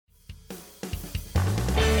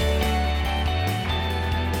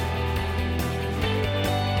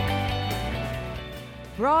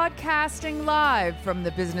Broadcasting live from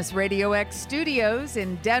the Business Radio X studios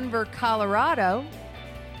in Denver, Colorado,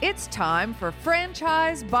 it's time for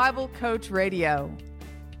Franchise Bible Coach Radio.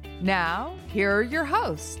 Now, here are your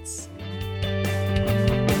hosts.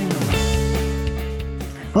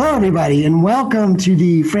 Hello, everybody, and welcome to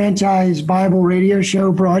the Franchise Bible Radio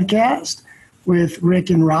Show broadcast with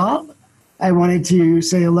Rick and Rob. I wanted to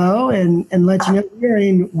say hello and let you know we're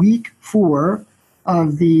in week 4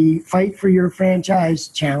 of the Fight for Your Franchise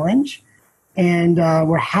Challenge. And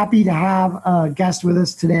we're happy to have a guest with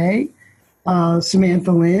us today,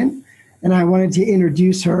 Samantha Lynn. And I wanted to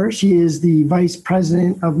introduce her. She is the Vice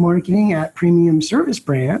President of Marketing at Premium Service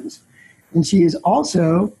Brands. And she is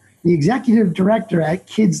also the Executive Director at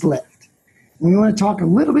Kids Lift. And we want to talk a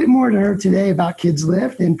little bit more to her today about Kids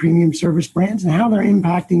Lift and Premium Service Brands and how they're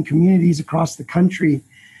impacting communities across the country.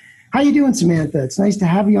 How you doing, Samantha? It's nice to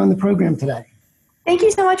have you on the program today. Thank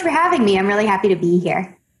you so much for having me. I'm really happy to be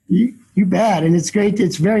here. You bet. And it's great.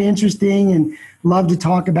 It's very interesting and love to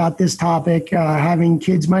talk about this topic, having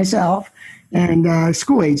kids myself and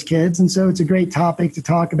school-age kids. And so it's a great topic to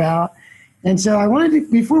talk about. And so I wanted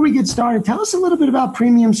to, before we get started, tell us a little bit about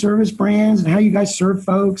Premium Service Brands and how you guys serve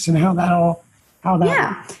folks and how that.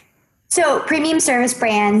 Yeah. So Premium Service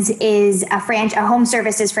Brands is a home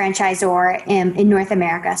services franchisor in North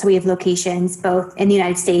America. So we have locations both in the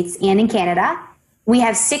United States and in Canada. We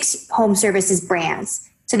have 6 home services brands.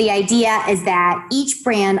 So the idea is that each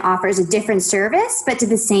brand offers a different service, but to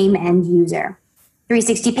the same end user.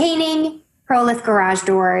 360 Painting, ProLift Garage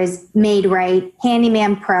Doors, Made Right,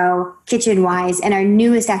 Handyman Pro, KitchenWise, and our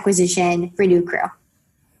newest acquisition, Renew Crew.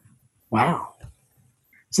 Wow.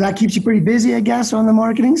 So that keeps you pretty busy, I guess, on the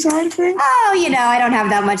marketing side of things? Oh, I don't have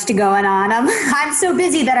that much going on. I'm so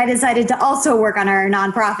busy that I decided to also work on our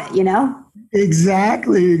nonprofit,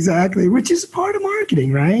 Exactly. Which is part of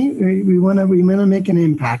marketing, right? We want to make an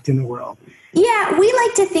impact in the world. Yeah, we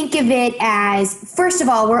like to think of it as, first of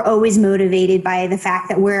all, we're always motivated by the fact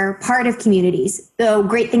that we're part of communities. The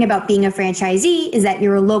great thing about being a franchisee is that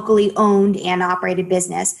you're a locally owned and operated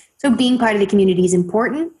business. So being part of the community is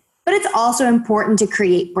important, but it's also important to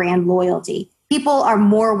create brand loyalty. People are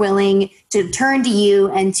more willing to turn to you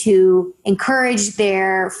and to encourage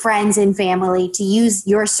their friends and family to use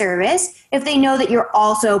your service if they know that you're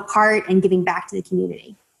also part and giving back to the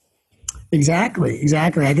community. Exactly. I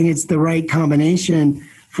think it's the right combination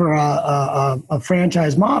for a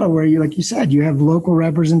franchise model where you, like you said, you have local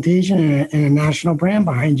representation and a national brand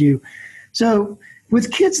behind you. So with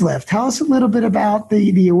Kids Lift, tell us a little bit about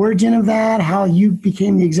the origin of that, how you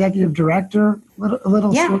became the executive director.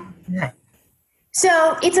 Yeah.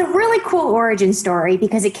 So it's a really cool origin story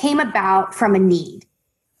because it came about from a need.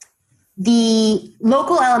 The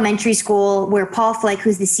local elementary school where Paul Flick,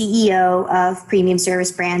 who's the CEO of Premium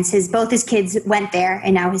Service Brands, both his kids went there,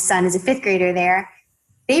 and now his son is a 5th grader there.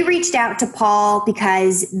 They reached out to Paul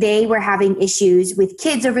because they were having issues with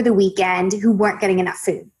kids over the weekend who weren't getting enough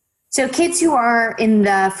food. So kids who are in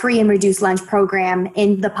the free and reduced lunch program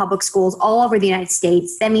in the public schools all over the United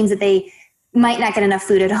States, that means that they might not get enough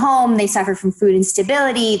food at home. They suffer from food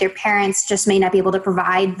instability. Their parents just may not be able to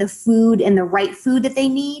provide the food and the right food that they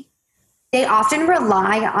need. They often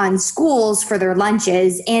rely on schools for their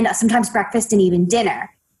lunches and sometimes breakfast and even dinner.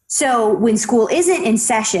 So when school isn't in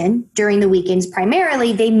session during the weekends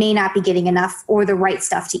primarily, they may not be getting enough or the right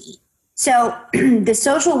stuff to eat. So the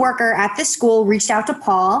social worker at the school reached out to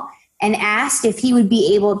Paul and asked if he would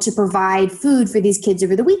be able to provide food for these kids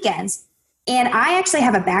over the weekends. And I actually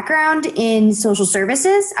have a background in social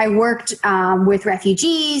services. I worked with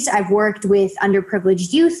refugees. I've worked with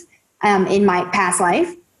underprivileged youth in my past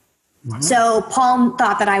life. Wow. So Paul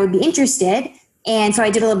thought that I would be interested. And so I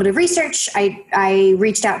did a little bit of research. I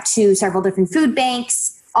reached out to several different food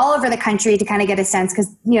banks all over the country to kind of get a sense because,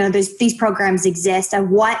 these programs exist of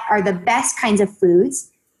what are the best kinds of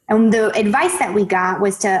foods. And the advice that we got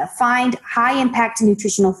was to find high impact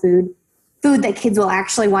nutritional food that kids will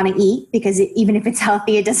actually want to eat, because even if it's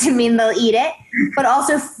healthy, it doesn't mean they'll eat it, but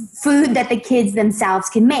also food that the kids themselves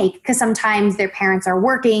can make, because sometimes their parents are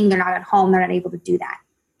working, they're not at home, they're not able to do that.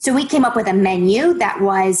 So we came up with a menu that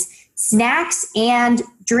was snacks and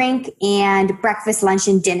drink and breakfast, lunch,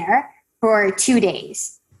 and dinner for 2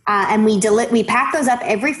 days. And we pack those up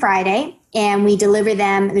every Friday, and we deliver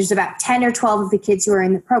them. There's about 10 or 12 of the kids who are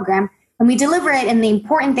in the program, and we deliver it. And the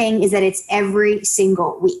important thing is that it's every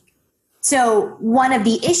single week. So one of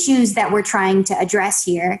the issues that we're trying to address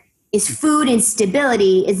here is food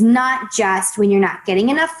instability is not just when you're not getting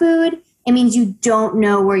enough food. It means you don't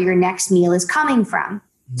know where your next meal is coming from.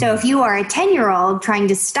 So if you are a 10-year-old trying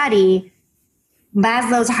to study,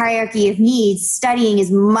 Maslow's hierarchy of needs, studying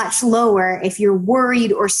is much lower if you're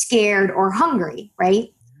worried or scared or hungry, right?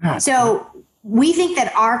 So we think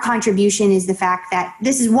that our contribution is the fact that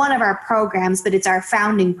this is one of our programs, but it's our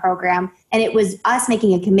founding program. And it was us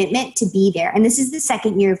making a commitment to be there. And this is the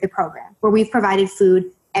second year of the program where we've provided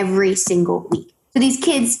food every single week. So these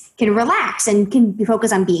kids can relax and can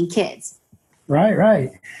focus on being kids.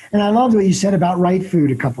 Right. And I loved what you said about right food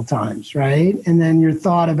a couple times, right? And then your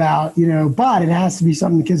thought about, but it has to be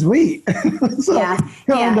something the kids will eat. So,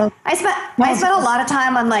 yeah. I spent a lot of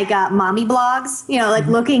time on mommy blogs,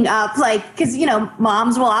 looking up because,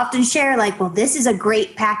 moms will often share well, this is a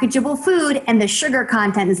great packageable food and the sugar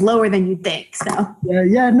content is lower than you'd think. So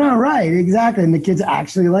right. Exactly. And the kids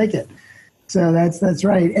actually like it. So that's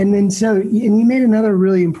right. And then and you made another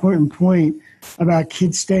really important point about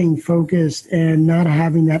kids staying focused and not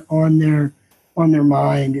having that on their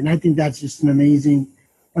mind. And I think that's just an amazing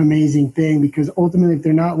thing, because ultimately if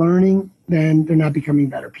they're not learning, then they're not becoming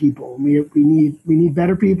better people. We need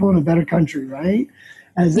better people in a better country, right?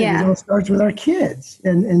 It all starts with our kids.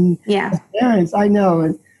 And as parents, I know,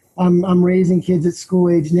 and I'm raising kids at school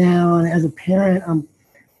age now, and as a parent, I'm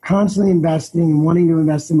constantly investing and wanting to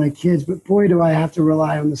invest in my kids, but boy, do I have to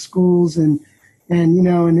rely on the schools and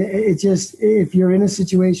it just, if you're in a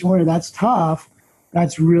situation where that's tough,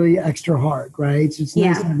 that's really extra hard, right? So it's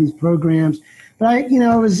nice to have these programs. But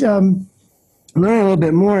I was learning a little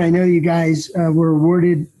bit more. I know you guys were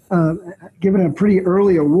awarded, given a pretty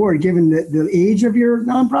early award, given the age of your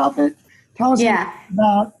nonprofit. Tell us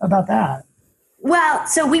about that. Well,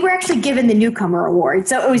 so we were actually given the Newcomer Award.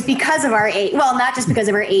 So it was because of our age. Well, not just because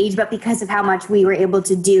of our age, but because of how much we were able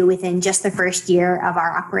to do within just the first year of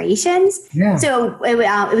our operations. Yeah. So it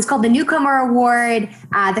was called the Newcomer Award.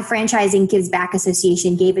 The Franchising Gives Back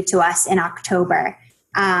Association gave it to us in October.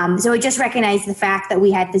 So it just recognized the fact that we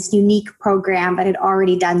had this unique program that had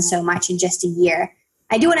already done so much in just a year.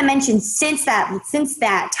 I do want to mention since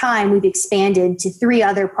that time, we've expanded to 3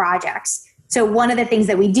 other projects. So one of the things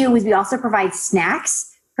that we do is we also provide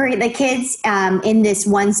snacks for the kids in this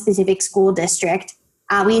one specific school district.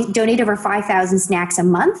 We donate over 5,000 snacks a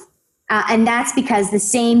month. And that's because the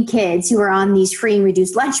same kids who are on these free and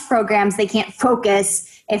reduced lunch programs, they can't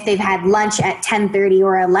focus if they've had lunch at 10:30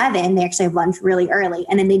 or 11. They actually have lunch really early.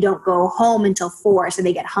 And then they don't go home until 4, so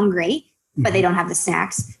they get hungry, but they don't have the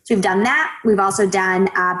snacks. So we've done that. We've also done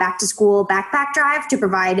back to school backpack drive to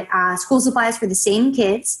provide school supplies for the same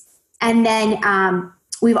kids. And then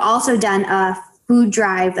we've also done a food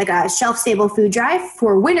drive, like a shelf-stable food drive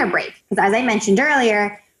for winter break. Because as I mentioned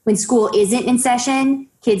earlier, when school isn't in session,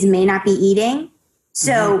 kids may not be eating.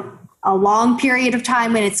 So a long period of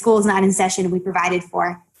time when school is not in session, we provided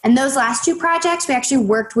for. And those last 2 projects, we actually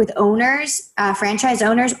worked with owners, franchise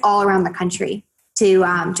owners all around the country to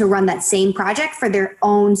run that same project for their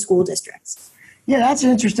own school districts. Yeah, that's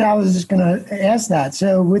interesting. I was just going to ask that.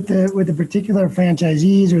 So with the particular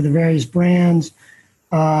franchisees or the various brands,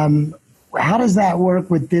 how does that work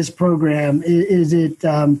with this program? Is it,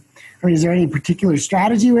 is there any particular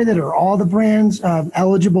strategy with it? Are all the brands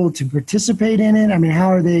eligible to participate in it? I mean, how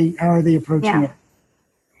are they approaching it?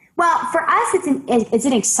 Well, for us, it's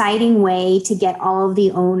an exciting way to get all of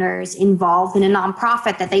the owners involved in a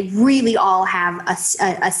nonprofit that they really all have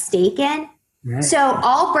a stake in. Right. So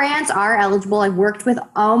all brands are eligible. I've worked with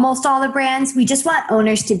almost all the brands. We just want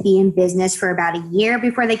owners to be in business for about a year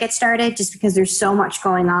before they get started, just because there's so much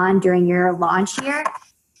going on during your launch year.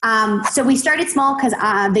 So we started small because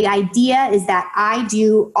the idea is that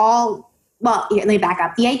let me back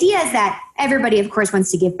up. The idea is that everybody, of course,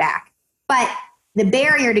 wants to give back. But the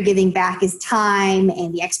barrier to giving back is time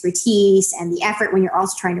and the expertise and the effort when you're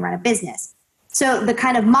also trying to run a business. So the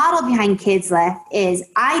kind of model behind Kids Lift is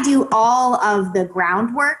I do all of the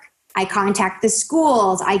groundwork. I contact the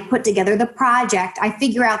schools. I put together the project. I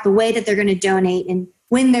figure out the way that they're going to donate and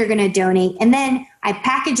when they're going to donate. And then I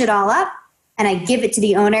package it all up and I give it to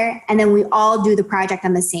the owner. And then we all do the project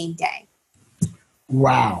on the same day.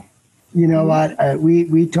 Wow. You know what?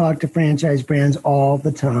 We talk to franchise brands all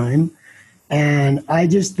the time. And I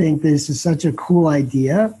just think this is such a cool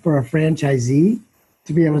idea for a franchisee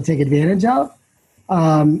to be able to take advantage of.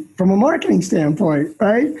 From a marketing standpoint,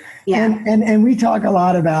 right? Yeah. And we talk a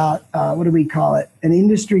lot about, what do we call it? An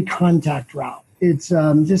industry contact route. It's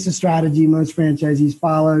just a strategy most franchisees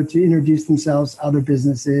follow to introduce themselves to other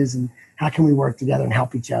businesses and how can we work together and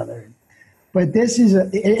help each other. But this is,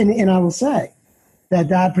 and I will say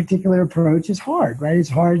that particular approach is hard, right? It's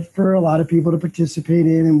hard for a lot of people to participate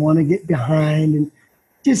in and want to get behind, and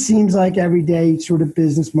just seems like everyday sort of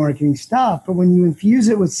business marketing stuff. But when you infuse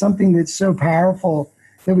it with something that's so powerful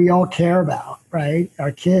that we all care about, right?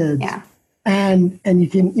 Our kids. Yeah. And you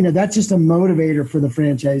can, that's just a motivator for the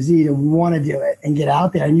franchisee to want to do it and get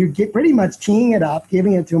out there. And you get pretty much teeing it up,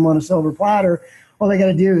 giving it to them on a silver platter. All they got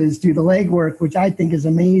to do is do the legwork, which I think is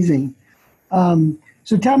amazing.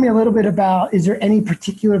 So tell me a little bit about, is there any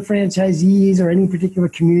particular franchisees or any particular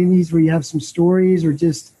communities where you have some stories or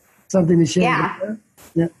just something to share?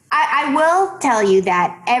 Yeah. I will tell you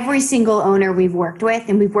that every single owner we've worked with,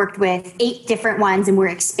 and we've worked with 8 different ones, and we're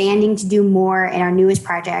expanding to do more in our newest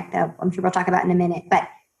project that I'm sure we'll talk about in a minute, but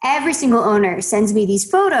every single owner sends me these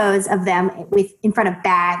photos of them in front of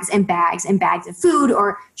bags and bags and bags of food,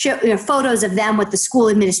 or photos of them with the school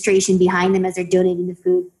administration behind them as they're donating the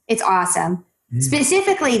food. It's awesome. Mm.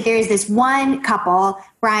 Specifically, there's this one couple,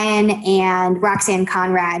 Brian and Roxanne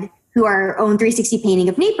Conrad, who own 360 Painting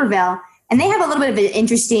of Naperville. And they have a little bit of an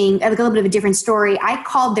interesting, a little bit of a different story. I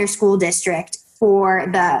called their school district we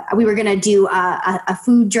were going to do a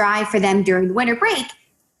food drive for them during the winter break.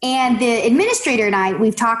 And the administrator and I,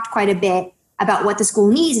 we've talked quite a bit about what the school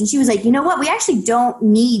needs. And she was like, you know what? We actually don't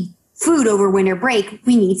need food over winter break.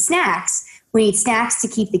 We need snacks. We need snacks to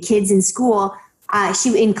keep the kids in school.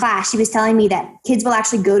 In class, she was telling me that kids will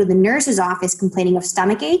actually go to the nurse's office complaining of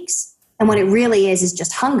stomach aches. And what it really is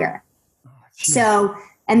just hunger.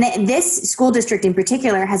 And this school district in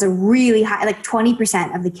particular has a really high, like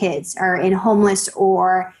 20% of the kids are in homeless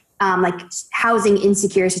or housing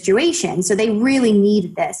insecure situations. So they really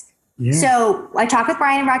need this. Yeah. So I talked with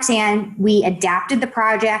Brian and Roxanne. We adapted the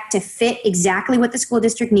project to fit exactly what the school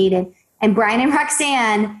district needed. And Brian and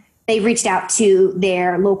Roxanne, they reached out to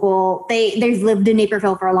their local, they've lived in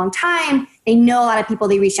Naperville for a long time. They know a lot of people.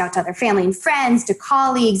 They reached out to their family and friends, to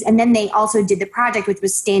colleagues. And then they also did the project, which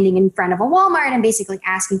was standing in front of a Walmart and basically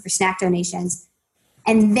asking for snack donations.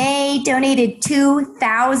 And they donated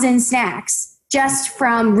 2,000 snacks just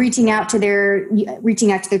from reaching out to their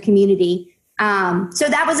community. So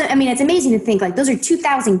that was, it's amazing to think like those are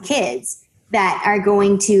 2,000 kids that are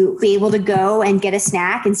going to be able to go and get a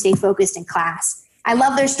snack and stay focused in class. I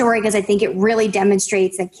love their story because I think it really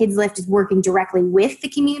demonstrates that Kids Lift is working directly with the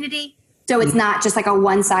community. So it's not just like a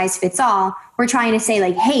one size fits all. We're trying to say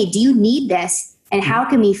like, hey, do you need this? And how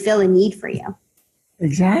can we fill a need for you?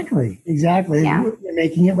 Exactly. Yeah. You're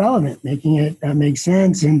making it relevant, making it make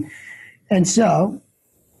sense. And so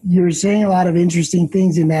you're saying a lot of interesting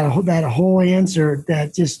things in that whole answer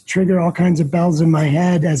that just trigger all kinds of bells in my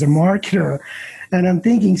head as a marketer. And I'm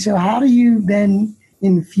thinking, so how do you then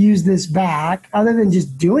infuse this back other than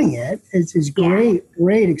just doing it? It's great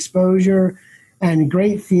exposure and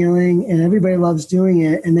great feeling, and everybody loves doing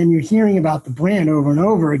it. And then you're hearing about the brand over and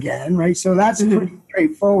over again, right? So that's pretty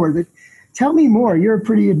straightforward. But tell me more. You're a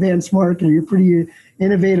pretty advanced marketer. You're a pretty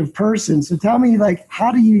innovative person. So tell me, like,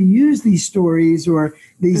 how do you use these stories or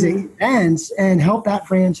these events and help that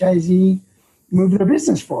franchisee move their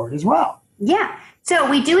business forward as well? Yeah. So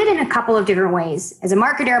we do it in a couple of different ways. As a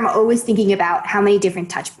marketer, I'm always thinking about how many different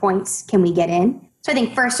touch points can we get in. So I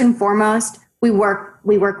think first and foremost, we work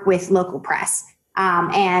with local press.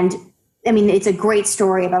 It's a great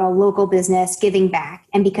story about a local business giving back.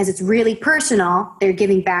 And because it's really personal, they're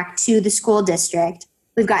giving back to the school district.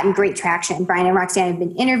 We've gotten great traction. Brian and Roxanne have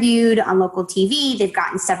been interviewed on local TV. They've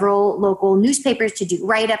gotten several local newspapers to do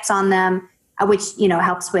write-ups on them, which,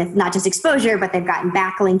 helps with not just exposure, but they've gotten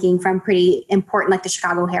backlinking from pretty important, like the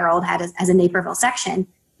Chicago Herald has a Naperville section.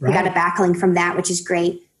 Right. We got a backlink from that, which is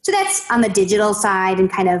great. So that's on the digital side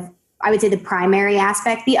and kind of, I would say, the primary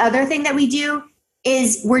aspect. The other thing that we do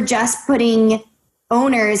is we're just putting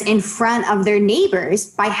owners in front of their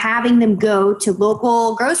neighbors by having them go to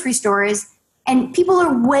local grocery stores. And people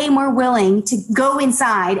are way more willing to go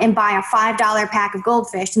inside and buy a $5 pack of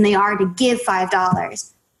goldfish than they are to give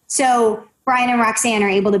 $5. So Brian and Roxanne are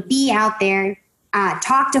able to be out there,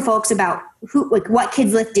 talk to folks about what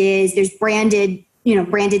Kids Lift is. There's branded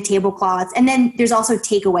tablecloths. And then there's also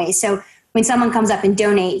takeaways. So when someone comes up and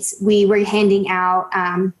donates, we were handing out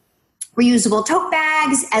reusable tote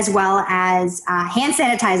bags as well as hand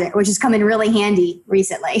sanitizer, which has come in really handy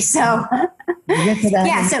recently. So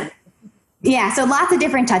so lots of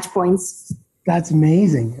different touch points. That's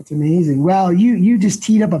amazing. Well, you just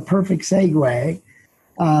teed up a perfect segue.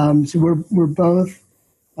 So we're both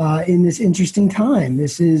in this interesting time.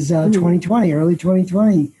 This is 2020, early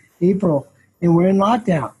 2020, April, and we're in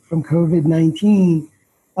lockdown from COVID-19.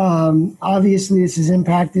 Obviously, this has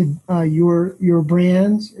impacted your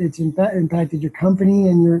brands. It's impacted your company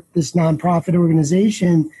and this nonprofit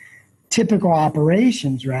organization, typical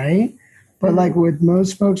operations, right? But like with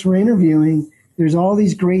most folks we're interviewing, there's all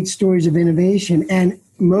these great stories of innovation. And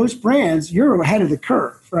most brands, you're ahead of the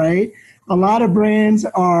curve, right? A lot of brands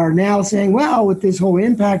are now saying, well, with this whole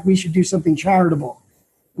impact, we should do something charitable.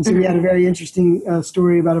 And so we had a very interesting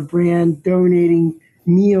story about a brand donating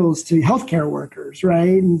meals to healthcare workers,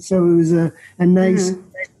 right? And so it was a nice way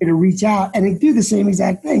to reach out and do the same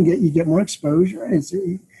exact thing. You get more exposure, and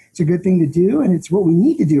it's a good thing to do, and it's what we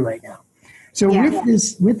need to do right now. So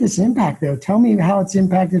with this impact, though, tell me how it's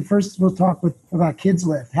impacted. First, we'll talk about Kids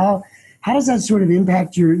Lift. How does that sort of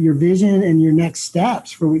impact your vision and your next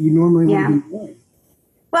steps for what you normally would be doing?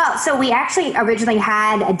 Well, so we actually originally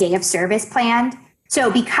had a day of service planned. So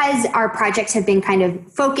because our projects have been kind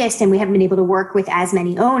of focused and we haven't been able to work with as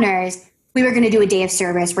many owners, we were going to do a day of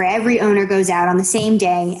service where every owner goes out on the same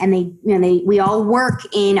day and we all work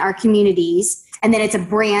in our communities. And then it's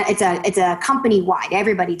a company wide.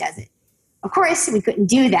 Everybody does it. Of course, we couldn't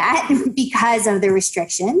do that because of the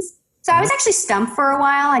restrictions. So I was actually stumped for a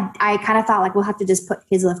while. I kind of thought like, we'll have to just put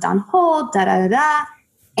Kids Lift on hold,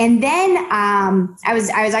 And then I was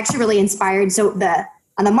actually really inspired. So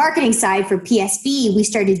on the marketing side for PSB, we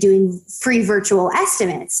started doing free virtual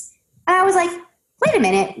estimates. And I was like, wait a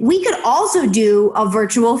minute, we could also do a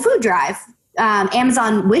virtual food drive.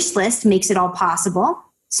 Amazon wish list makes it all possible.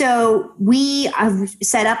 So we have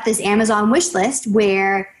set up this Amazon wish list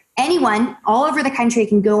where anyone all over the country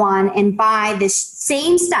can go on and buy the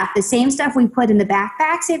same stuff we put in the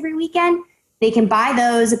backpacks every weekend. They can buy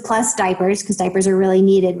those plus diapers, because diapers are really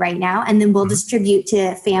needed right now. And then we'll distribute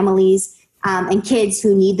to families and kids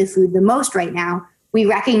who need the food the most right now. We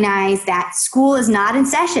recognize that school is not in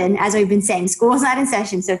session, as we've been saying. School is not in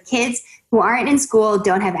session. So kids who aren't in school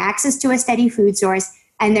don't have access to a steady food source,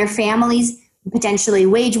 and their families, potentially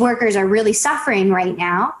wage workers, are really suffering right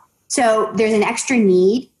now. So there's an extra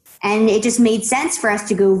need. And it just made sense for us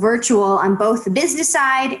to go virtual on both the business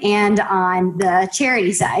side and on the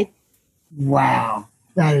charity side. Wow.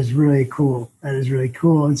 That is really cool. And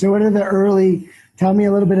so what are tell me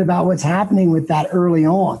a little bit about what's happening with that early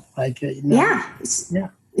on.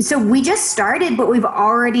 So we just started, but we've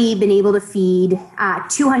already been able to feed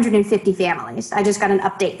 250 families. I just got an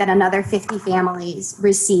update that another 50 families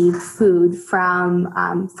received food from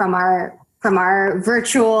our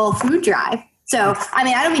virtual food drive. So, I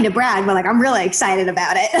mean, I don't mean to brag, but I'm really excited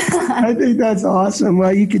about it. I think that's awesome.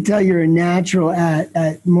 Well, you could tell you're a natural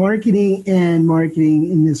at marketing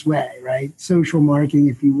in this way, right? Social marketing,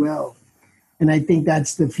 if you will. And I think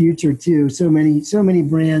that's the future too. So many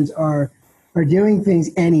brands are doing things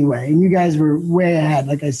anyway. And you guys were way ahead.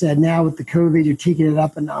 Like I said, now with the COVID, you're taking it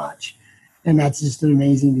up a notch. And that's just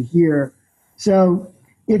amazing to hear. So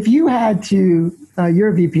if you had to, you're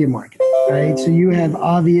a VP of marketing, right? So you have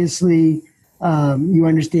obviously... you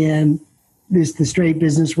understand the straight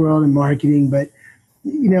business world and marketing, but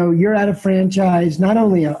you're at a franchise, not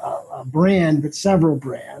only a brand, but several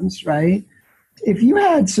brands, right? If you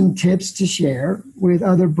had some tips to share with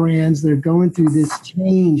other brands that are going through this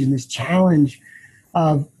change and this challenge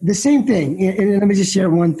of the same thing, and let me just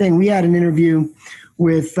share one thing. We had an interview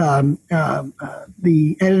with the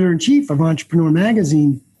editor-in-chief of Entrepreneur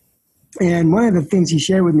Magazine, and one of the things he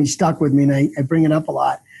shared with me stuck with me, and I bring it up a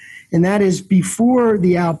lot. And that is before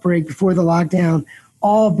the outbreak, before the lockdown,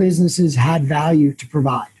 all businesses had value to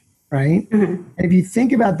provide, right? Mm-hmm. If you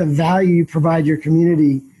think about the value you provide your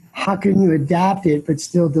community, how can you adapt it but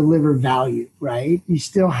still deliver value, right? You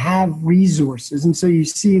still have resources. And so you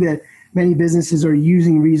see that many businesses are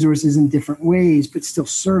using resources in different ways, but still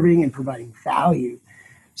serving and providing value.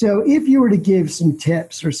 So if you were to give some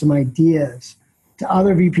tips or some ideas to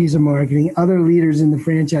other VPs of marketing, other leaders in the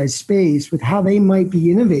franchise space with how they might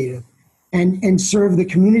be innovative and serve the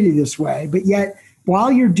community this way. But yet,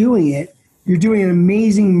 while you're doing it, you're doing an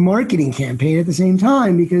amazing marketing campaign at the same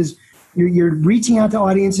time, because you're reaching out to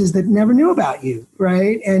audiences that never knew about you,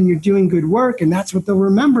 right? And you're doing good work, and that's what they'll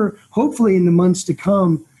remember, hopefully in the months to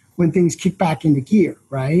come when things kick back into gear,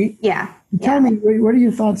 right? Yeah. Tell me, what are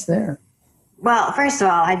your thoughts there? Well, first of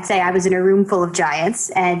all, I'd say I was in a room full of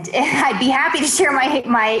giants, and I'd be happy to share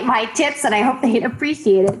my tips, and I hope they'd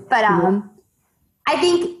appreciate it. But I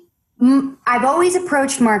think I've always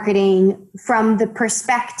approached marketing from the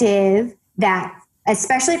perspective that,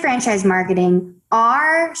 especially franchise marketing,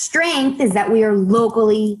 our strength is that we are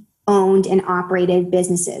locally owned and operated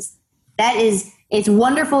businesses. It's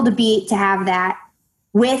wonderful to have that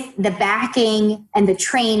with the backing and the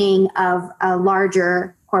training of a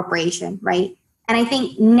larger corporation, right? And I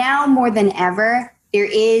think now more than ever, there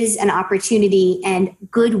is an opportunity and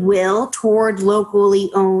goodwill toward locally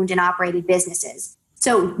owned and operated businesses.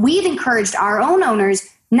 So we've encouraged our own owners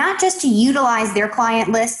not just to utilize their client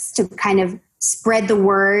lists to kind of spread the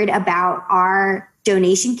word about our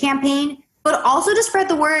donation campaign, but also to spread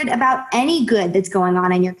the word about any good that's going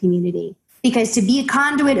on in your community. Because to be a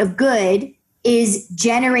conduit of good is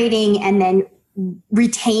generating and then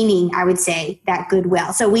retaining, I would say, that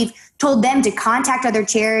goodwill. So we've told them to contact other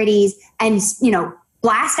charities and,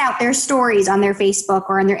 blast out their stories on their Facebook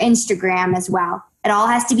or on their Instagram as well. It all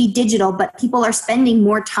has to be digital, but people are spending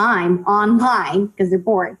more time online because they're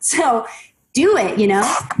bored. So do it,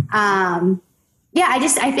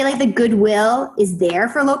 I feel like the goodwill is there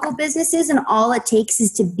for local businesses, and all it takes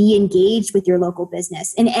is to be engaged with your local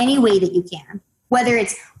business in any way that you can. Whether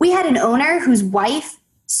it's, we had an owner whose wife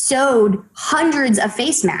sewed hundreds of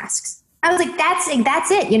face masks. I was like, that's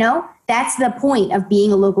it, That's the point of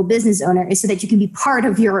being a local business owner, is so that you can be part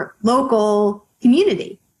of your local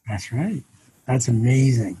community. That's right. That's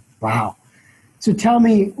amazing. Wow. So tell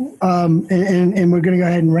me, and we're going to go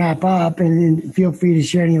ahead and wrap up, and feel free to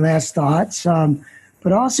share any last thoughts.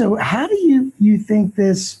 But also, how do you think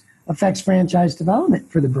this affects franchise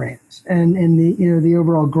development for the brands and the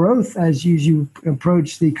overall growth as you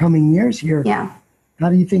approach the coming years here? Yeah. How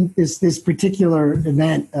do you think this particular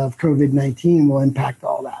event of COVID-19 will impact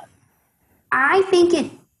all that? I think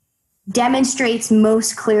it demonstrates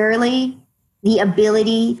most clearly the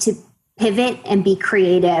ability to pivot and be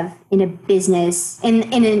creative in a business, in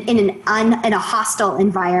a hostile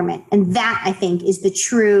environment. And that, I think, is the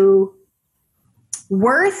true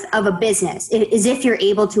worth of a business, is if you're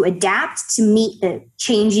able to adapt to meet the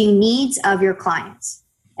changing needs of your clients.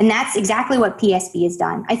 And that's exactly what PSB has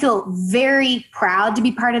done. I feel very proud to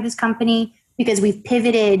be part of this company because we've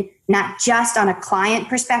pivoted not just on a client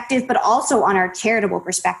perspective, but also on our charitable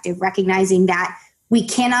perspective, recognizing that we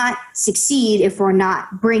cannot succeed if we're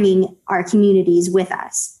not bringing our communities with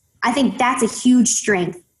us. I think that's a huge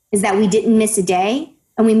strength, is that we didn't miss a day,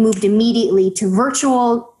 and we moved immediately to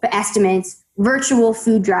virtual estimates, virtual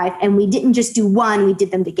food drive, and we didn't just do one, we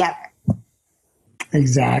did them together.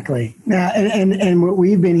 Exactly. Now, and what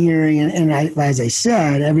we've been hearing, as I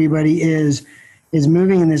said, everybody is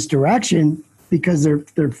moving in this direction because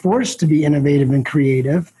they're forced to be innovative and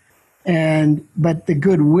creative, but the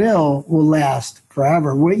goodwill will last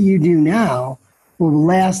forever. What you do now will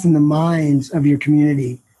last in the minds of your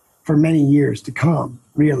community for many years to come,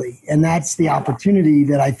 really. And that's the opportunity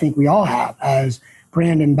that I think we all have as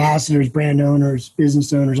brand ambassadors, brand owners,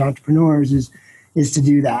 business owners, entrepreneurs, is to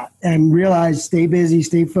do that and realize, stay busy,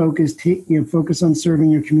 stay focused, focus on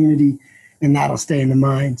serving your community, and that'll stay in the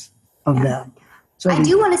minds of them. So I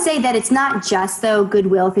do want to say that it's not just, though,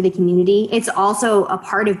 goodwill for the community. It's also a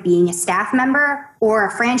part of being a staff member or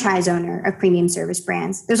a franchise owner of premium service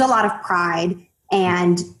brands. There's a lot of pride,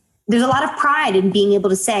 and there's a lot of pride in being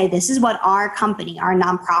able to say, this is what our company, our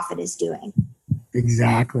nonprofit, is doing.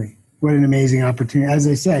 Exactly. What an amazing opportunity. As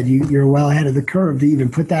I said, you're well ahead of the curve to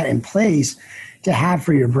even put that in place to have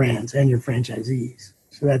for your brands and your franchisees.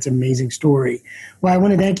 So that's an amazing story. Well, I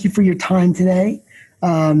want to thank you for your time today.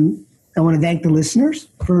 I want to thank the listeners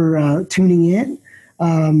for tuning in.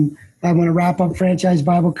 I want to wrap up Franchise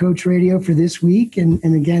Bible Coach Radio for this week. And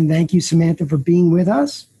again, thank you, Samantha, for being with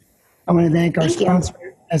us. I want to thank our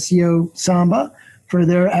sponsor, SEO Samba, for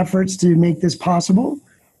their efforts to make this possible.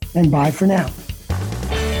 And bye for now.